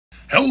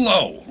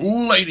Hello,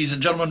 ladies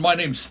and gentlemen, my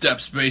name's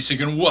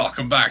StepsBasic, and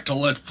welcome back to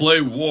Let's Play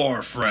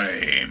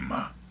Warframe.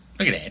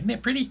 Look at that, isn't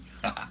that pretty?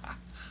 I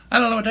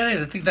don't know what that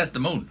is, I think that's the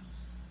moon.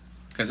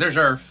 Because there's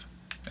Earth,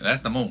 and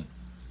that's the moon.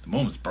 The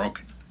moon's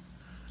broken.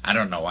 I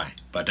don't know why,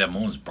 but the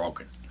moon's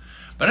broken.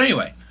 But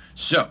anyway,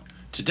 so,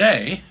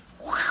 today,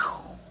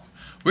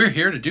 we're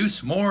here to do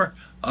some more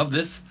of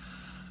this,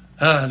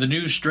 the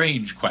new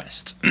Strange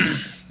quest.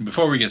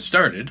 Before we get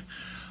started,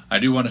 I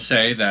do want to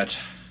say that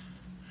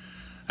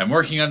I'm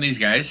working on these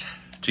guys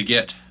to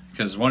get,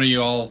 because one of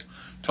you all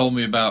told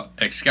me about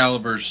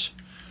Excalibur's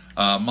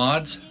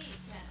mods.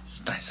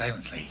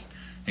 Silence, lady.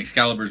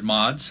 Excalibur's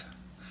mods.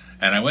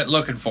 And I went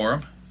looking for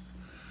them.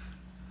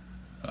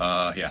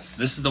 Yes,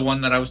 this is the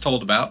one that I was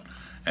told about.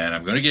 And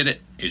I'm going to get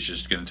it. It's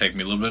just going to take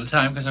me a little bit of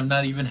time because I'm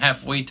not even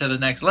halfway to the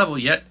next level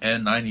yet.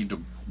 And I need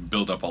to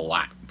build up a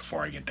lot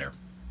before I get there.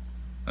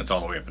 That's all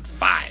the way up at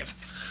 5.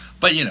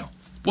 But, you know,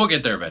 we'll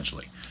get there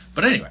eventually.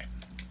 But anyway.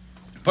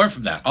 Apart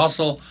from that,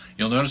 also,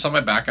 you'll notice on my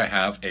back I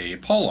have a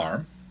pole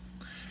arm.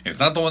 It's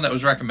not the one that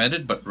was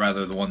recommended, but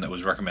rather the one that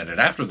was recommended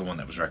after the one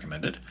that was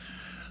recommended.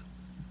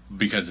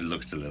 Because it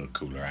looks a little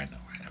cooler, I know,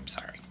 I'm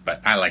sorry.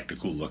 But I like the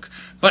cool look.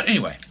 But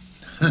anyway,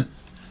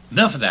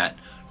 enough of that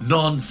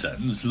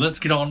nonsense. Let's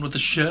get on with the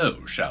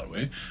show, shall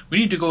we? We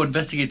need to go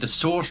investigate the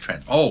source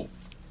trend.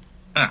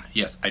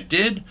 Yes, I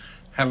did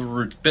have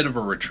a bit of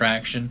a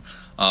retraction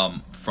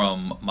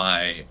from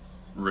my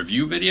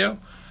review video.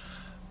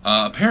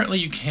 Apparently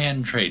you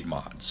can trade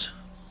mods,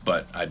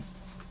 but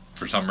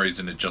for some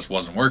reason it just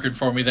wasn't working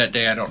for me that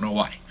day. I don't know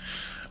why.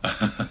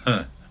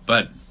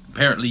 But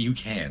apparently you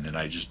can, and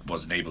I just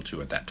wasn't able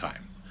to at that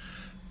time.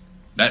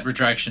 That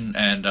retraction,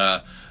 and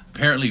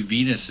apparently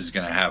Venus is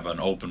going to have an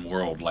open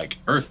world like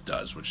Earth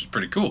does, which is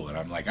pretty cool. And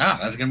I'm like,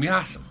 that's going to be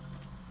awesome.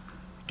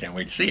 Can't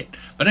wait to see it.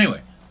 But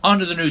anyway, on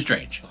to the new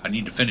Strange. I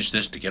need to finish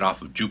this to get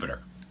off of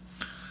Jupiter.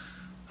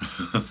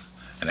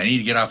 And I need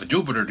to get off of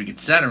Jupiter to get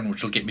to Saturn,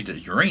 which will get me to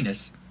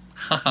Uranus.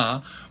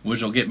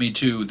 Which will get me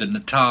to the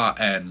Nata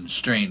and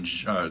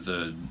Strange,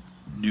 the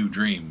New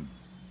Dream,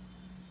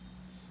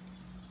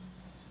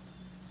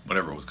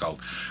 whatever it was called,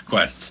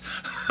 quests.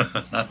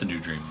 Not the New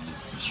Dream,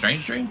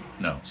 Strange Dream?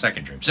 No,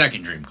 Second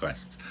Dream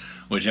quests,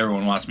 which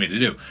everyone wants me to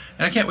do.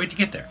 And I can't wait to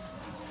get there.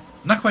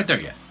 I'm not quite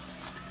there yet.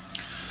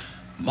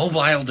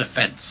 Mobile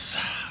defense.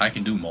 I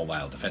can do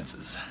mobile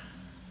defenses.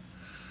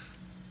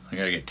 I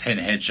gotta get 10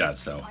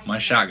 headshots though. My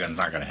shotgun's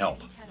not gonna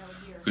help.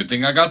 Good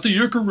thing I got the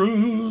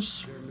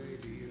Icarus.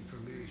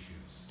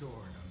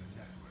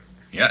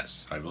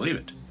 Yes, I believe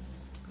it.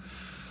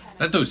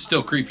 That dude's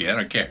still creepy, I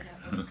don't care.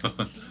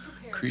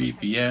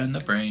 Creepy and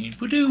the brain.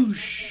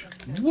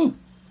 Badoosh. Woo!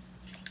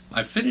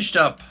 I finished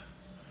up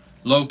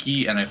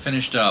Loki and I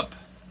finished up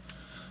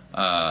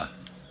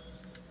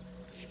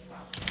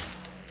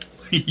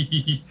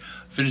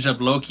finished up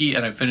Loki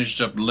and I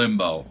finished up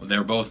Limbo.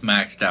 They're both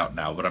maxed out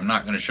now, but I'm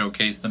not going to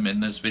showcase them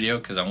in this video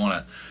because I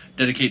want to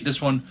dedicate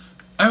this one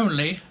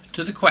only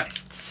to the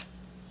quests.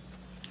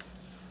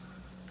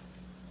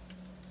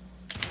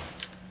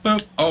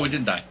 Boop. Oh, it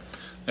didn't die.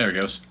 There it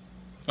goes.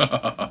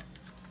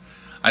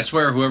 I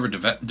swear whoever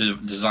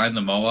designed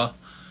the MAH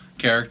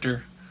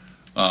character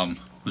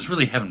was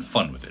really having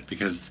fun with it,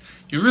 because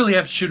you really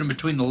have to shoot him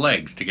between the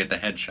legs to get the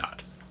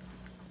headshot.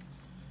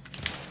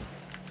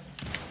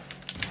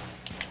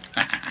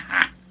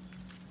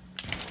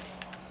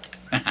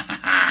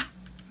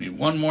 Need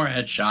one more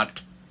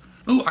headshot.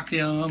 Ooh,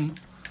 Oxium.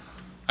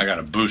 I got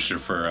a booster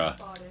for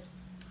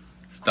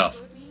stuff.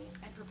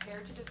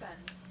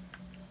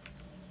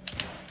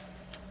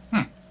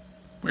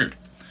 Weird.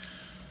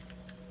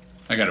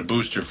 I got a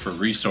booster for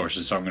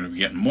resources, so I'm going to be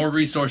getting more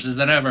resources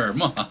than ever.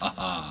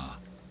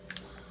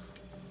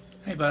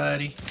 Hey,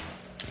 buddy.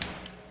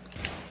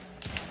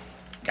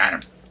 Got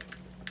him.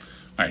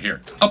 Alright,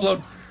 here.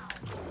 Upload.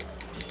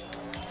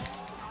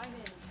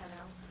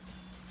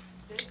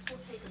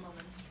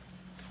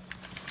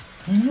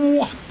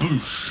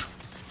 Boosh.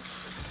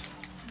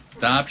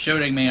 Stop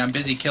shooting me. I'm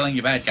busy killing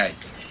you bad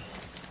guys.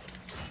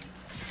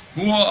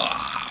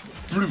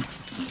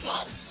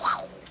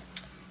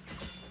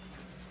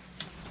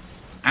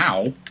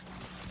 Ow. Well,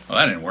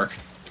 that didn't work.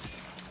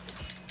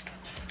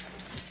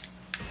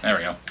 There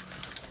we go.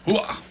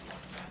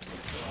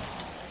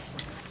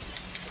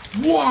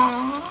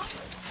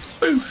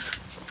 Boosh.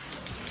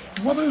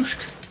 Wabooshk.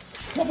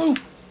 Waboo.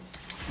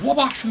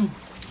 Wabashu.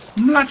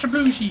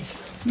 Mlatchablushi.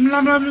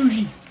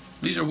 Mlamablushi.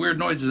 These are weird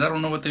noises. I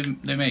don't know what they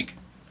make.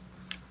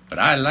 But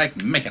I like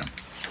making them.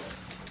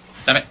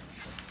 Stop it.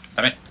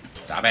 Stop it.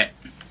 Stop it.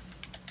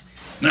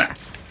 Nah.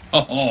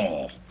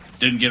 Oh.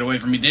 Didn't get away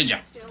from me, did ya?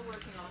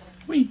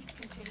 Wee.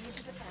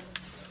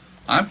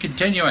 I'm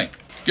continuing.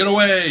 Get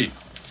away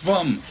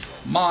from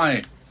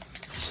my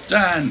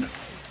stand,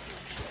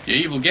 you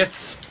evil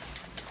gits.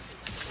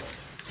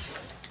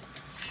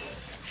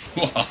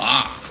 Well,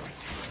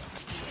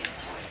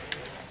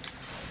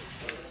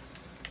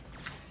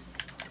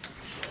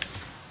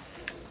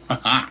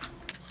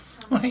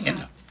 hang in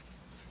there.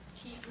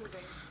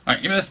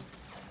 Alright, give me this.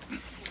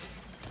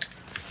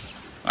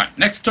 Alright,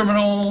 next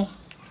terminal.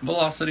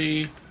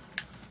 Velocity.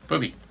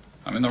 Booby.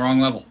 I'm in the wrong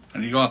level. I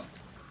need to go up.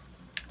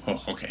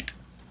 Oh, okay.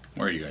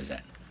 Where are you guys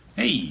at?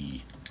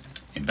 Hey!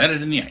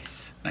 Embedded in the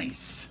ice.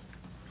 Nice.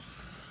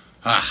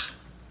 Ah.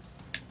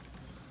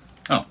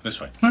 Oh, this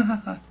way.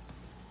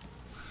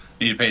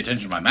 Need to pay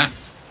attention to my map.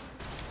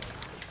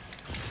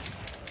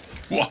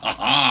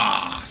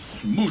 Wahaha!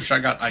 Moosh, I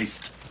got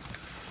iced.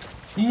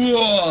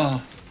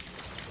 Whoa!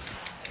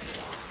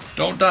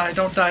 Don't die,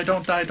 don't die,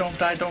 don't die, don't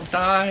die, don't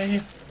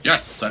die.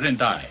 Yes, I didn't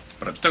die,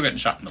 but I'm still getting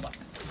shot in the butt.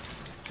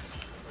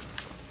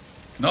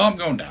 No, I'm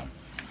going down.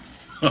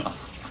 I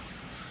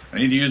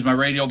need to use my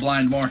radial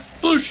blind more.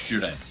 Boosh,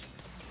 you're dead.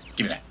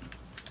 Give me that.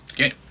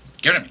 Okay,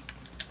 give it to me.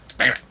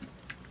 Back it up.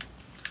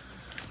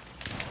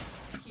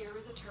 Here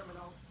is a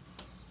terminal.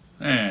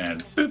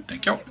 And boop,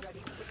 thank you.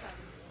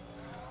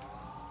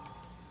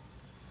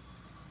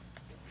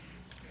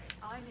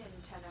 I'm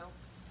in, Tenno.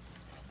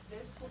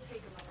 This will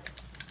take a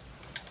moment.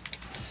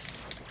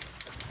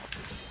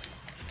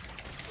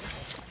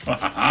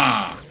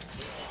 Wahaha!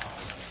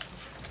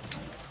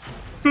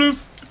 Bloof!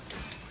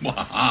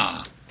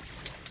 Wahaha!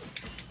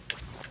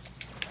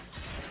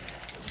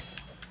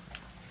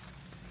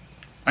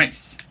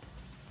 Nice.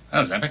 That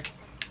was epic.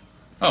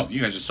 Oh,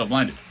 you guys are still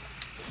blinded.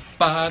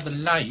 By the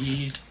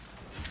light.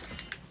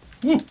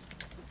 Woo!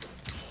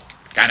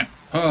 Got him.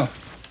 Oh.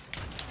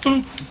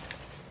 Boop.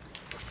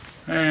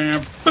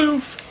 And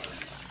boof.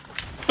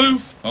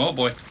 Boof. Oh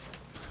boy.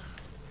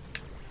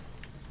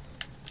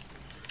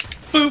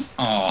 Boof.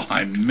 Oh,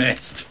 I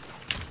missed.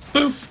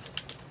 Boof.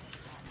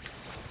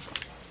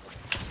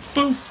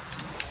 Boof.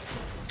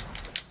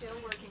 Still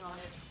working on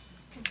it.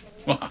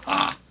 Continue.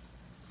 Wahaha.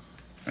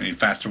 I need a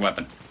faster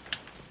weapon.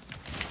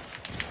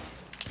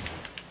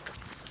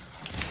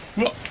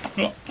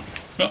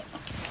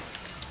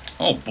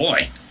 Oh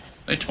boy.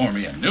 They tore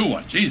me a new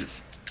one.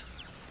 Jesus.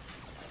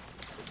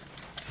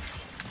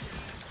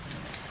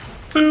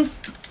 Poof.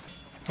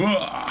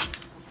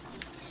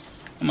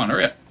 Come on,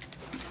 hurry up.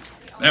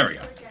 There we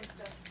go.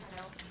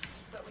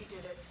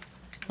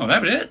 Oh,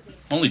 that it?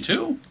 Only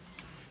two?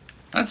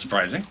 That's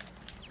surprising.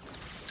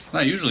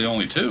 Not usually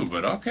only two,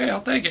 but okay,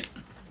 I'll take it.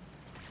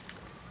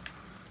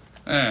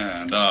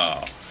 And,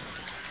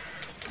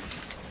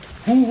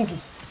 Ooh.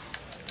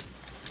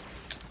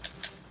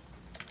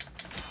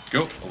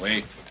 Go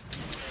away.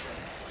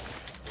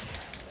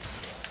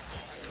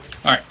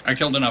 Alright, I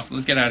killed enough.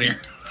 Let's get out of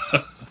here.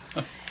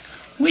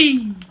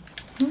 Whee!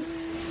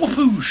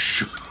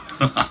 Whoosh!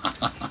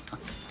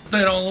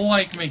 They don't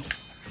like me.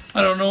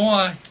 I don't know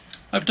why.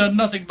 I've done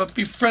nothing but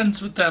be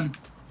friends with them.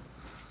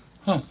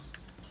 Huh.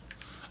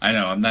 I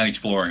know, I'm not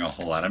exploring a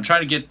whole lot. I'm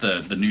trying to get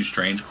the new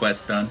Strange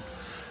quest done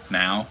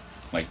now,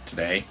 like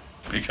today,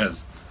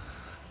 because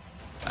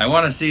I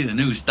want to see the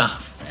new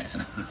stuff,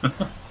 man.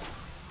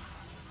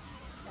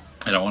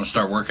 And I want to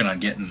start working on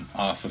getting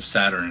off of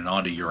Saturn and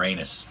onto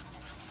Uranus.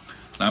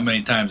 Not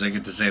many times I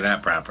get to say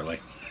that properly.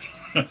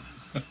 What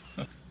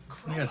do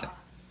you guys say?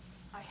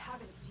 I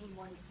haven't seen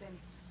one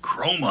since.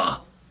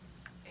 Chroma.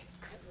 It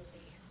couldn't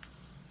be.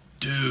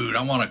 Dude,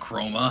 I want a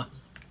Chroma.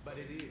 But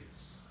it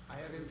is. I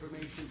have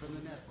information from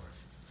the network.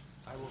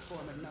 I will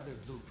form another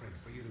blueprint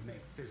for you to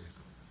make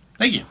physical.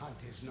 Thank you. The hunt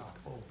is not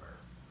over.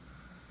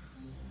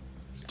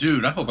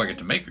 Dude, I hope I get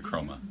to make a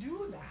Chroma.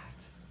 Do that.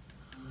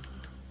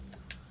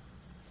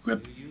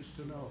 Grip. You used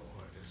to know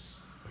ORDIS,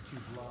 but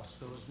you've lost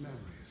those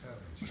memories,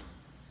 haven't you?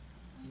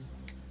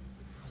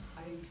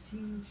 I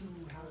seem to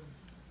have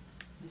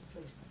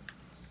misplaced them.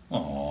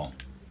 Aww.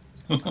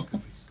 I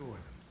could restore them.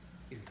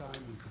 In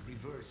time, we could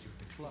reverse your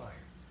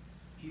decline,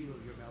 heal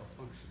your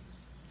malfunctions.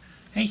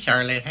 Hey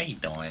Charlotte, how you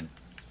doing?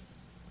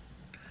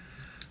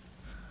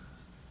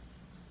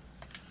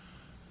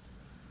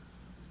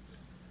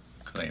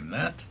 Claim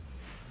that.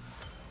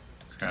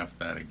 Craft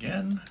that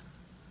again.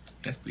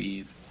 Yes,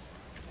 please.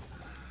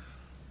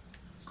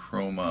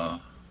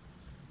 Chroma.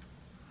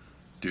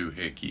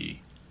 Doohickey.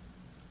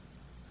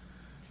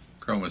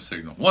 Chroma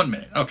signal. 1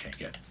 minute. Okay,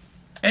 good.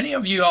 Any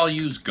of you all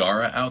use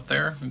Gara out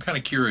there? I'm kind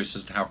of curious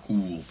as to how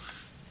cool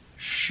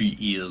she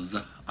is.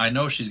 I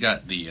know she's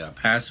got the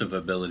passive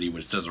ability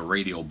which does a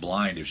radial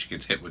blind if she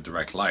gets hit with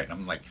direct light.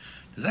 I'm like,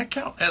 does that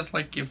count as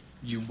like if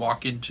you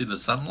walk into the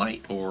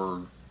sunlight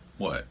or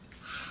what?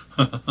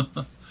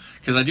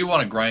 Because I do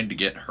want to grind to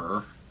get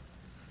her.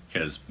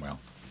 Because, well,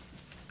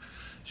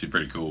 she's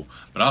pretty cool.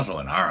 But also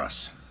an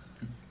Aras.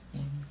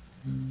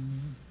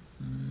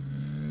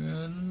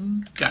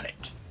 Got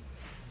it.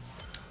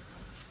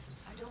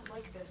 I don't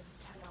like this,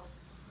 Tenno.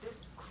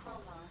 This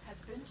Chroma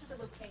has been to the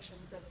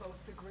locations that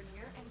both the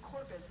Grenier and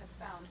Corpus have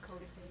found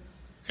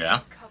codices. Yeah?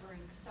 It's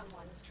covering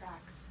someone's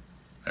tracks.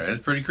 That is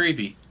pretty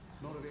creepy.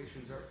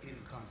 Motivations are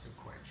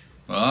inconsequential.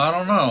 Well, I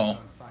don't know. On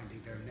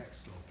finding their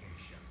next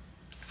location.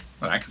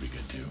 Well, that could be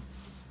good too.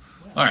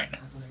 Well, All right.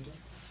 operator,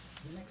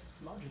 the next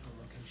logical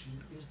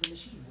location is the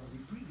machine where we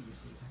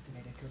previously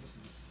activated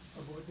codices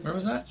aboard the Where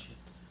was that? ship.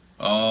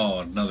 Oh,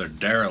 another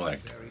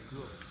derelict. Very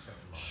good,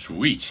 Cephalon.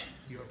 Sweet.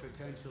 Your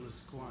potential is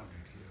squandered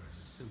here as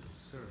a simple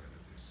servant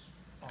of this.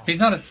 He's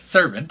not a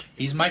servant.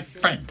 He's my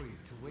Shame friend. for you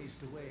to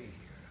waste away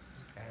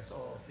here, bypass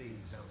all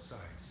things outside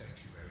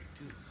Sanctuary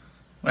too.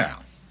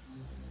 Well,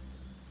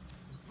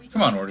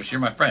 come on, Ordis, you're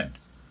my friend.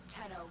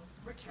 Tenno,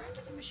 return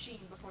to the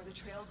machine before the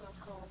trail goes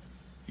cold.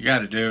 You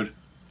got it, dude.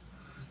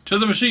 To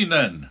the machine,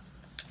 then.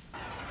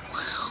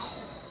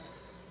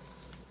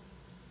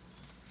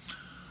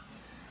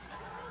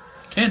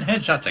 10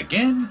 headshots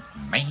again?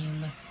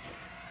 Man.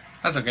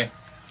 That's okay.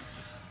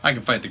 I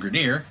can fight the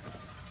Grenier.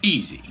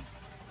 Easy.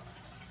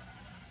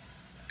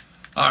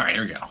 Alright,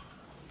 here we go.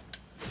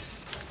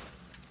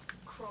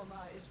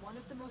 Chroma is one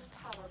of the most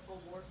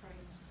powerful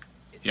Warframes.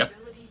 Its Yep.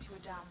 ability to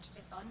adapt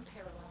is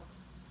unparalleled.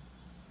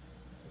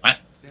 What?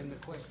 Then the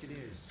question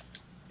is,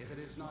 if it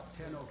is not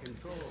Tenno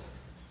controlled,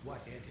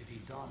 what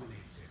entity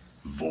dominates it?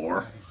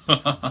 Vor. That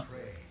is the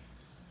prey.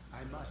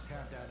 I must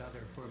have that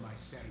other for my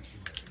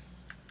sanctuary.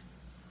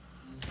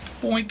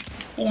 Boink,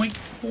 boink,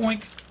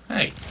 boink.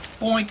 Hey,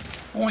 boink,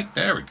 boink.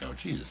 There we go.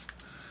 Jesus.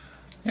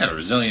 You got a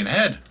resilient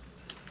head.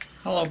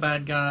 Hello,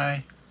 bad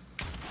guy.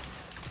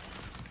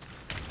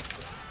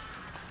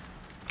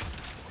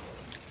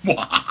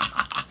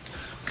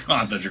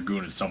 God, the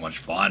Dragoon is so much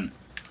fun.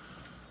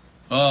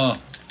 Oh,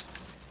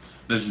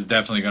 this is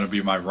definitely going to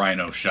be my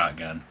Rhino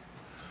shotgun.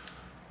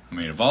 I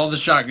mean, of all the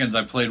shotguns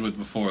I played with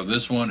before,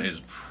 this one is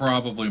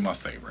probably my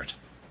favorite.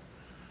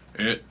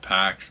 It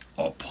packs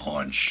a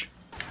punch.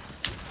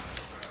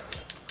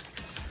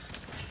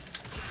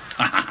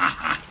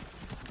 Am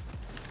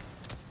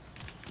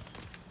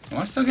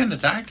I still getting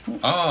attacked?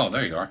 Oh,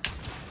 there you are.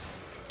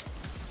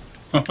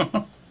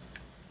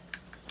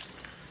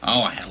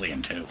 Oh, a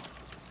Hellion too.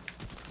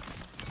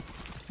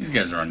 These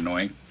guys are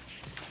annoying.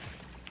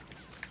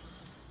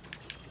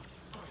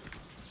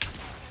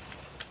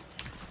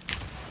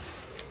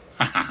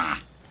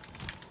 Stop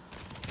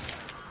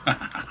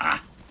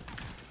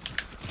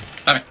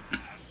it.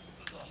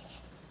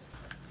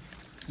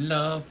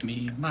 Love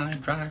me my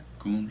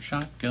Dragoon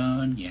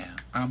shotgun, yeah,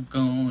 I'm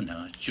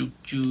gonna shoot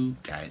you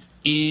guys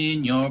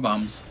in your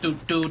bums, doo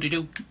doo doo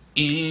doo,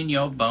 in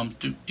your bums,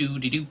 doo doo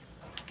doo doo.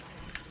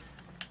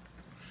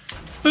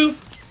 Boop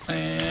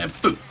and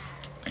boop.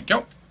 Thank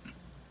you.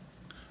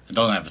 I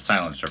don't have a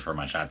silencer for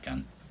my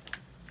shotgun.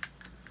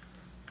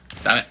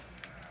 Stop it.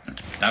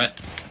 Stop it.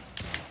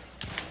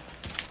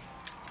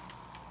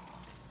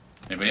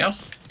 Anybody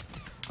else?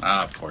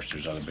 Ah, of course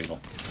there's other people.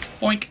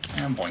 Boink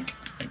and boink.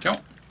 Thank you.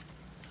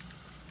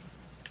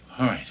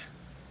 Alright.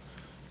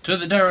 To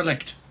the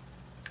derelict.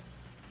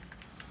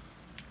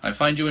 I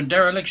find you in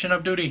dereliction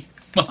of duty.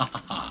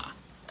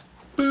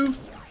 Boo.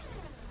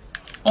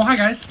 Oh, hi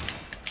guys.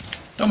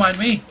 Don't mind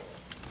me.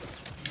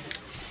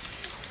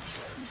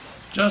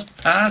 Just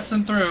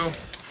passing through.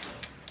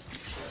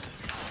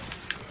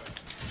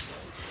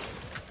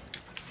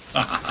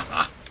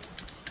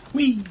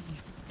 Whee.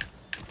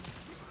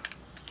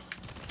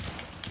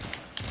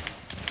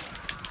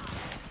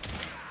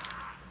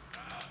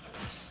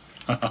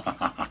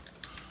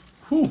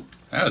 Whew,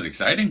 that was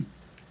exciting.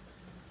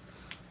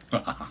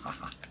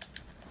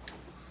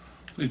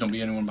 Please don't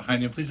be anyone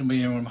behind him. Please don't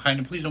be anyone behind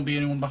him. Please don't be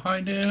anyone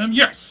behind him.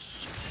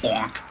 Yes!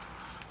 Bonk.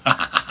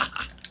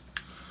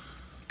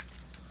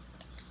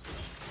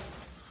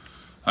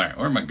 Alright,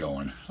 where am I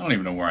going? I don't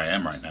even know where I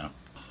am right now.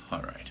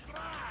 Alright.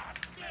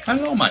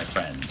 Hello, my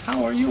friends.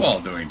 How are you all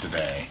doing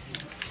today?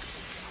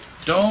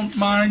 Don't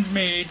mind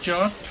me,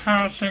 just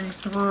passing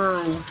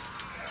through.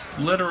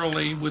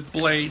 Literally with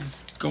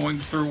blades going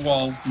through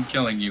walls and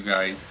killing you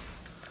guys.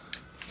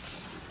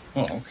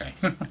 Oh, okay.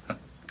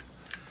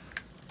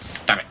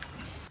 Stop it.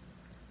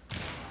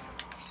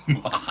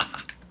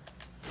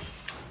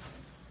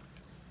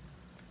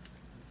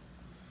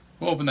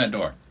 Who opened that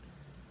door?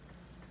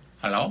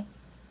 Hello?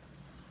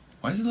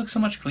 Why does it look so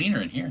much cleaner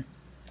in here?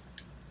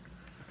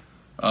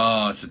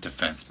 Oh, it's a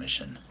defense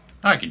mission.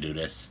 I can do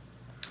this.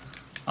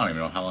 I don't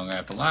even know how long I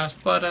have to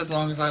last, but as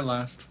long as I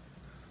last,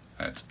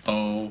 that's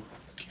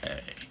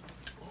okay.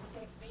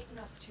 They've beaten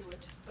us to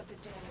it, but the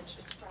damage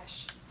is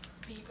fresh.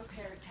 Be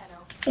prepared,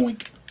 Tenno.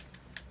 Boink.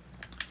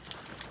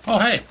 Oh,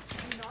 hey.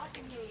 Do not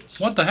engage.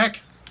 What the heck?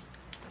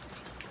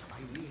 I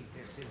need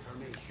this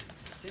information.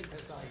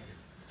 Synthesize it.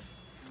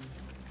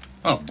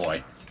 Oh,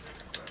 boy.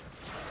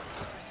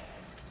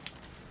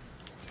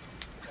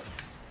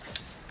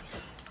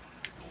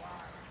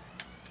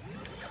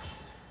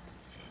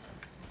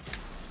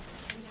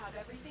 We have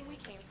everything we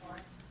came for.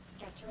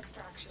 Get to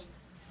extraction.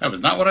 That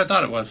was not what I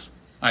thought it was.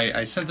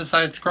 I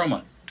synthesized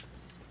chroma.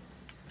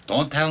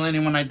 Don't tell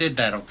anyone I did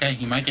that, okay?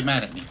 He might get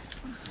mad at me.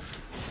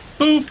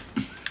 Boof!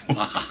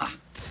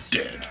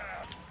 Dead.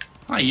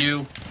 Hi,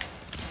 you.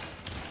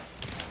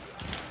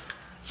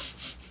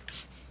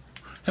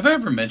 Have I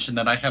ever mentioned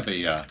that I have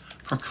a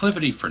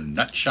proclivity for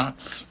nut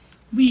shots?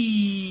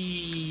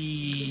 Wee!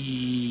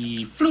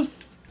 Floof!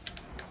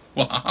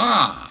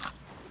 Wahaha!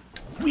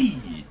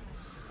 Wee!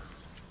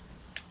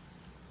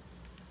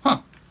 Huh.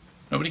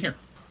 Nobody here.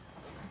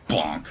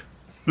 Bonk.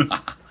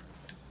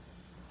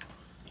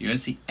 You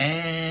didn't see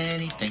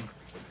anything.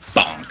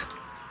 Bonk.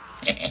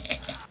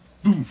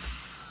 Boof.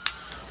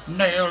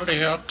 Nailed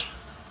it.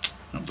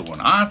 I'm doing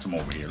awesome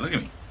over here. Look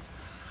at me.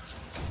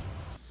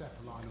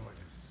 Cephalon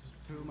Ordis.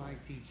 Through my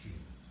teaching,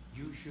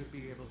 You should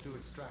be able to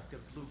extract a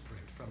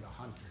blueprint from the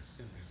hunter's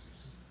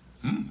synthesis.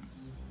 Hmm.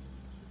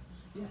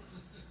 Yes.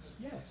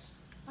 Yes.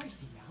 I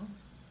see now.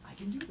 I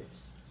can do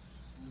this.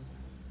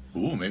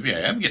 Ooh, maybe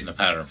I am getting a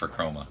pattern for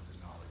Chroma. The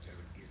knowledge I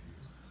would give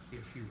you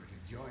if you were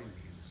to join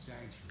me in the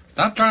sanctuary.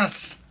 Stop trying to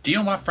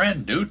steal my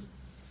friend, dude.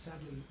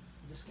 Sadly,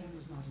 the scan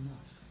was not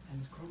enough, and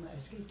Chroma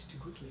escaped too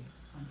quickly.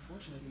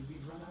 Unfortunately,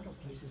 we've run out of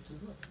places to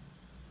look.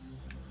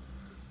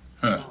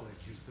 Huh.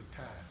 Knowledge is the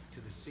path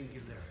to the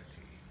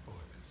singularity,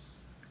 ORDIS.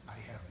 I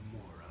have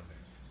more of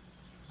it.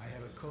 I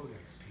have a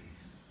codex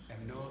piece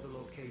and know the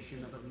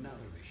location of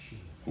another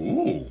machine.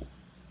 Ooh.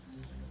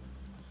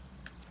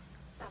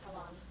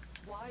 Cephalon,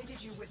 why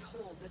did you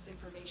withhold this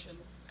information?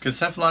 Because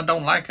Cephalon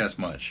don't like us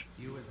much.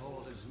 You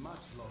withhold as much,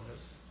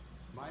 Lotus.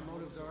 My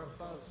motives are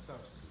above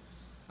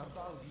substance,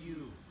 above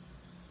you.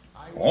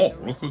 I Oh,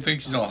 will look who direct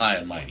thinks this he's all high only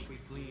and mighty. once we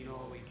glean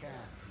all we can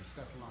from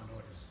Cephalon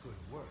Order's good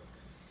work.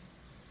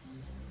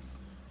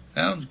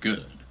 Sounds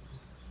good.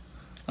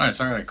 Alright,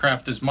 so I gotta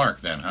craft this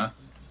mark then, huh?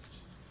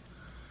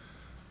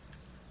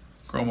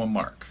 Chroma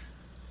mark.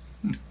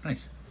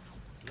 Nice.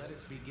 Let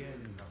us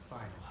begin the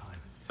final hunt.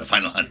 The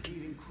final hunt.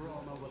 Defeating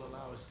Chroma will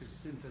allow us to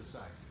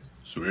synthesize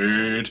it.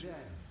 Sweet. Then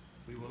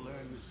we will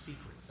learn the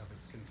secrets of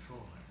its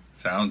controller.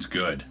 Sounds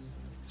good.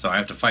 So I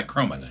have to fight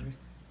Chroma then.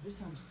 This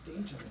sounds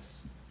dangerous.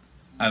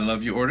 I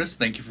love you, Ordis.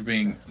 Thank you for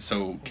being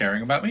so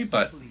caring about me,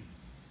 but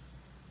Please,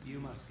 you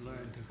must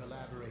learn to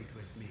collaborate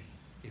with me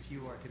if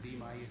you are to be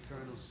my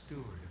eternal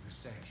steward of the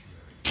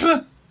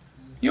sanctuary.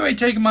 you ain't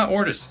taking my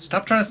Ordis.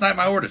 Stop trying to snipe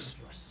my Ordis.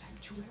 Your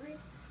sanctuary?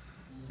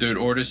 Dude,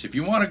 Ordis, if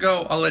you want to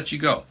go, I'll let you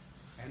go.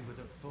 And with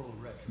a full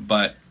retrofit,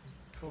 But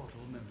total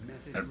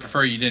mimetic I'd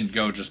prefer you didn't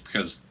go just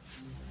because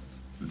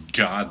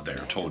God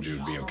there told you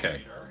it'd be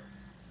okay.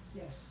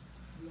 Yes.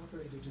 The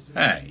operator deserves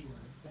Hey. newer,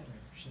 better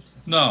ships.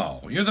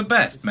 No, you're the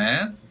best,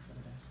 man.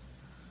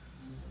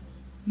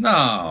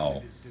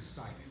 No. It is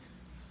decided.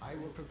 I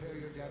will prepare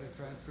your data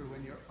transfer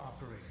when your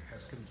operator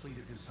has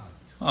completed this hunt.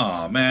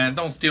 Aw, man,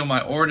 don't steal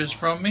my Ordis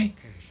from me.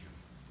 Location.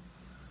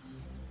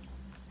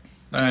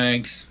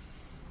 Thanks.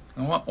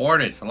 I want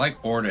Ordis. I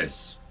like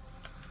Ordis.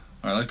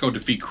 Alright, let's go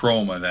defeat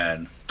Chroma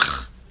then.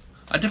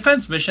 A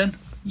defense mission.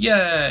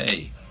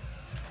 Yay.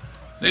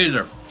 These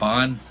are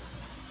fun.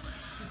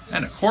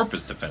 And a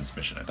Corpus defense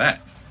mission at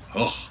that.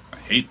 Ugh, I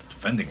hate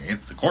defending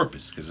against the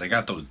Corpus because they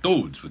got those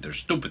dudes with their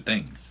stupid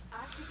things.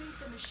 Activate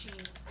the machine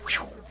and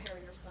prepare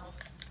yourself.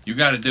 You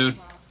got it, dude.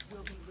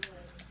 Will be lured.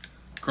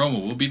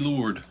 Chroma will be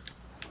lured.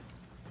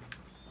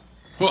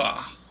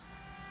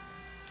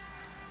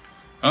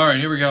 Alright,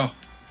 here we go.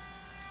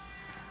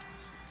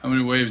 How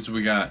many waves do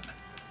we got?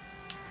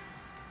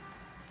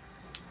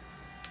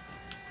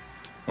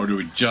 Or do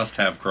we just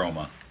have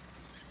Chroma?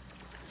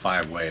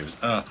 5 waves.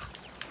 Go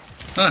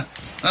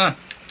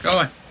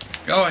away.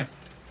 Go away.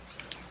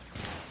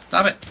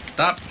 Stop it.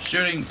 Stop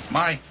shooting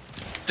my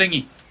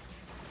thingy.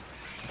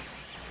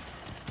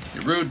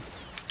 You're rude.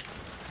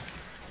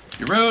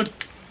 You're rude.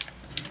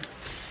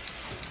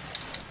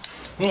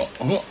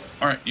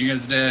 Alright, you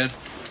guys are dead.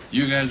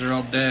 You guys are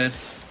all dead.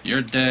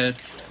 You're dead.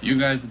 You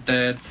guys are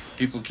dead.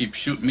 People keep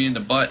shooting me in the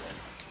butt.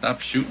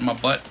 Stop shooting my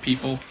butt,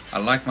 people. I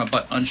like my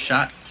butt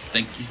unshot.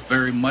 Thank you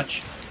very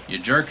much, you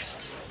jerks.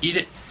 Eat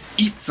it.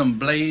 Eat some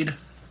blade.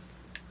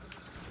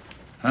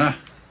 Huh?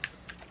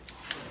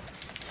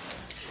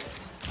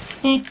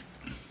 Boop.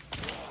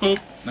 Boop.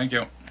 Thank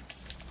you.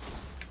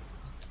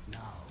 Now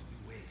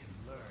we wait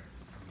and learn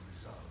from the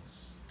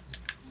results.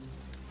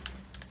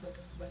 But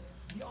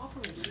the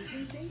operator is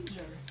in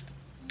danger.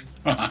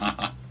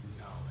 Knowledge,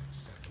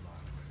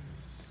 Cephalon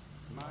Ortis.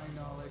 My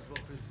knowledge will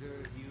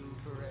preserve you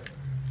forever.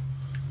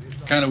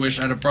 This Kinda wish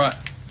I'd have brought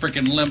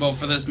freaking Limbo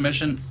for this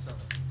mission.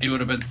 It would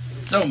have been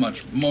so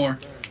much more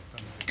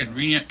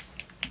convenient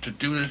to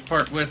do this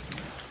part with.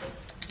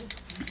 Just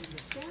using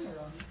the scanner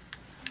on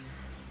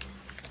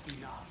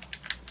enough.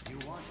 You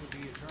want to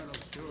be eternal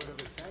steward of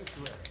the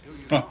sanctuary, do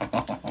you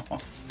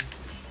not?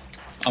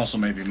 Also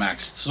maybe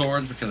maxed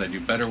swords because I do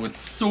better with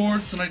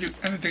swords than I do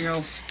anything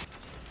else.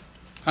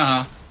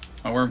 Haha,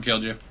 my worm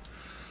killed you.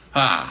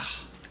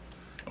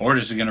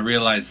 Ordis is gonna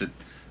realize that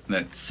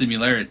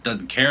Simularis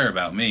doesn't care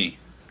about me.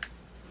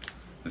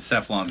 The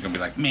Cephalon's gonna be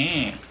like,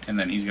 meh, and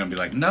then he's gonna be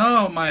like,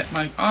 no, my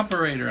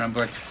operator. And I'm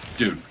like,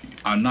 dude,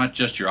 I'm not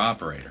just your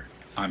operator,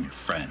 I'm your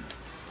friend.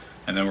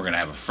 And then we're gonna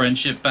have a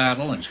friendship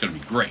battle, and it's gonna be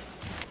great.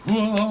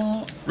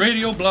 Whoa,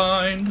 radio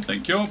blind,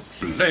 thank you,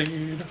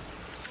 blade,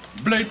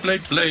 blade,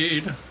 blade,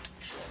 blade,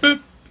 boop,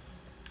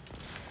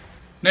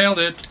 nailed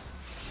it.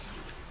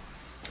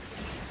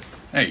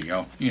 There you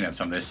go. You can have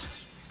some of this.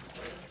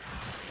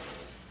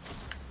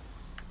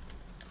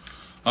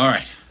 All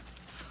right.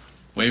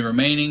 Wave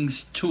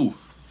remaining's 2.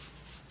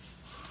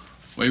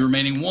 Wave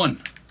remaining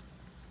 1.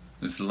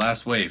 This is the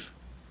last wave.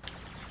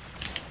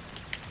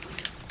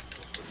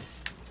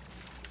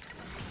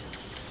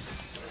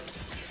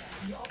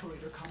 the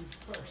operator comes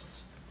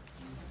first.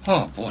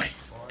 Oh boy.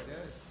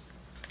 Ordis,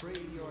 free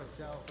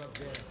yourself of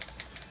this.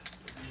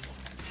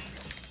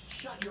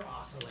 Shut your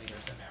oscillator,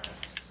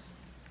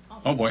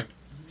 Samaris. Oh boy.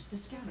 Use the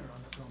scanner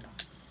on the Chroma.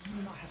 You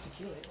do not have to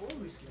kill it or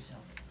risk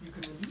yourself. You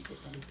can release it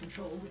from its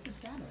control with the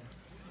scanner.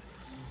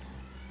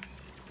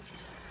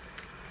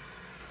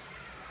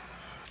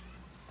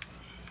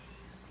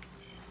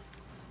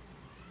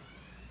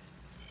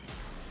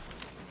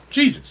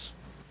 Jesus.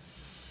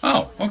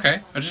 Oh,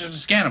 okay. I just had to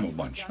scan him a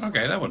bunch.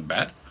 Okay, that wasn't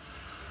bad.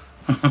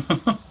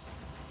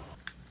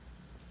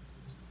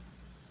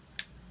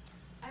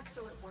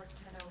 Excellent work,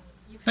 Tenno.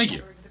 You've Thank you.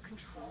 severed the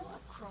control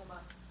of Chroma.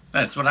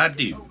 That's what I It is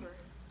do. over.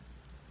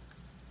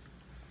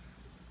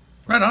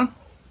 Right on.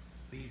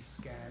 These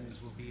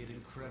scans will be an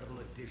incredible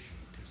addition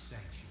to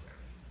Sanctuary.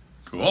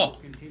 I Cool. will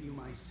continue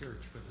my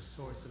search for the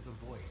source of the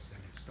voice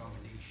and its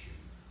domination.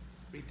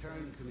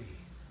 Return to me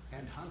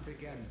and hunt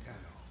again, Tenno.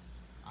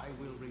 I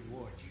will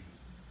reward you.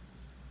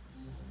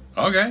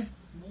 Okay.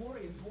 More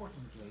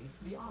importantly,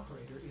 the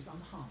operator is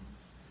unharmed.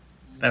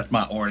 That's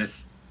my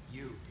ORDIS.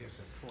 You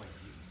disappoint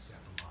me,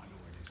 Cephalon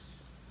Ordis.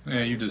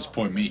 Yeah, you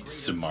disappoint me,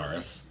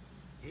 Samaras.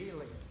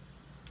 Healing.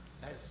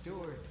 As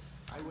steward,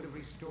 I would have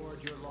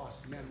restored your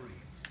lost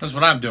memories. That's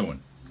what I'm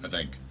doing, I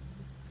think.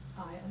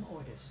 I am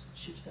Ordis,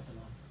 Ship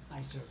Cephalon.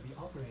 I serve the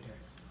operator.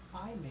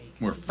 I make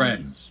We're unique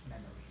friends.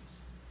 memories.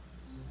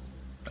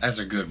 That's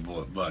a good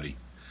buddy.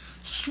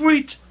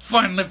 Sweet!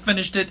 Finally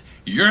finished it.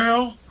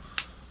 Yeah.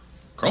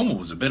 Chroma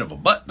was a bit of a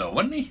butt, though,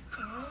 wasn't he?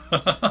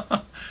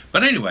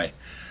 But anyway,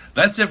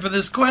 that's it for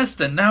this quest,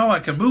 and now I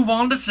can move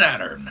on to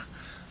Saturn.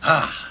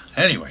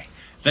 Anyway,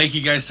 thank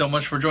you guys so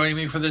much for joining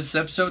me for this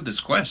episode, this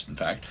quest, in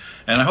fact,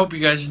 and I hope you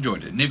guys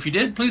enjoyed it. And if you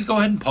did, please go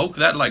ahead and poke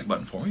that like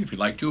button for me. If you'd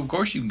like to, of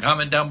course, you can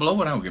comment down below,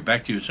 and I will get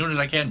back to you as soon as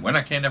I can, when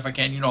I can, if I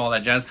can, you know, all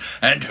that jazz.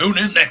 And tune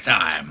in next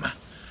time.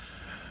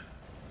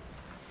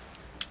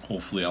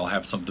 Hopefully I'll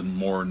have something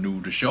more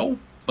new to show.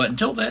 But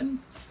until then,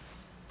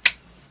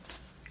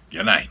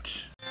 good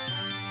night.